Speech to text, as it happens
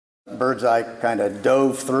Birdseye kind of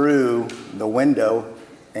dove through the window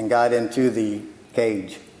and got into the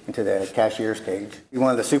cage, into the cashier's cage.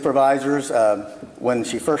 One of the supervisors, when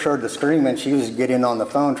she first heard the screaming, she was getting on the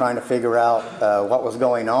phone trying to figure out what was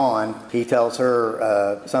going on. He tells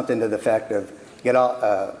her something to the effect of,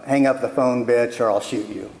 hang up the phone, bitch, or I'll shoot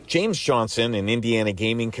you. James Johnson, an Indiana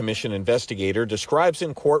Gaming Commission investigator, describes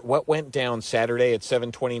in court what went down Saturday at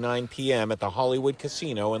 7:29 p.m. at the Hollywood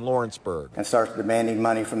Casino in Lawrenceburg. And starts demanding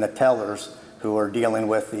money from the tellers who are dealing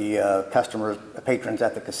with the patrons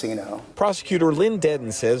at the casino. Prosecutor Lynn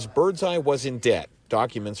Dedden says Birdseye was in debt.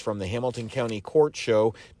 Documents from the Hamilton County Court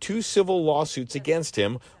show 2 civil lawsuits against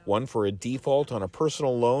him, one for a default on a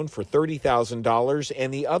personal loan for $30,000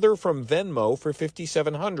 and the other from Venmo for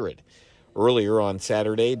 $5,700. Earlier on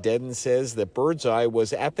Saturday, Dedden says that Birdseye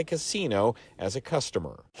was at the casino as a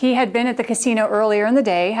customer. He had been at the casino earlier in the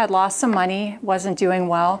day, had lost some money, wasn't doing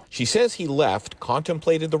well. She says he left,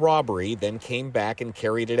 contemplated the robbery, then came back and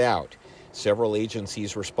carried it out. Several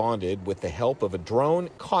agencies responded with the help of a drone,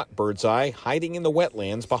 caught Birdseye hiding in the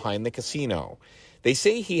wetlands behind the casino. They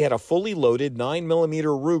say he had a fully loaded 9mm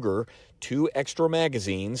Ruger, 2 extra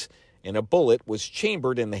magazines, and a bullet was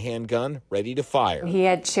chambered in the handgun, ready to fire. He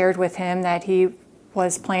had shared with him that he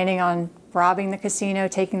was planning on robbing the casino,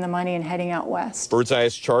 taking the money, and heading out west. Birdseye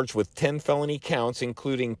is charged with 10 felony counts,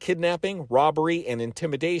 including kidnapping, robbery, and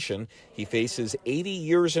intimidation. He faces 80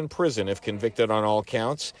 years in prison if convicted on all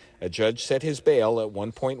counts. A judge set his bail at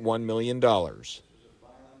 $1.1 million.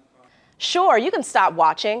 Sure, you can stop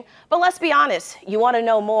watching, but let's be honest, you want to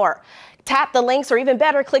know more. Tap the links or even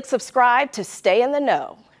better, click subscribe to stay in the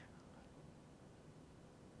know.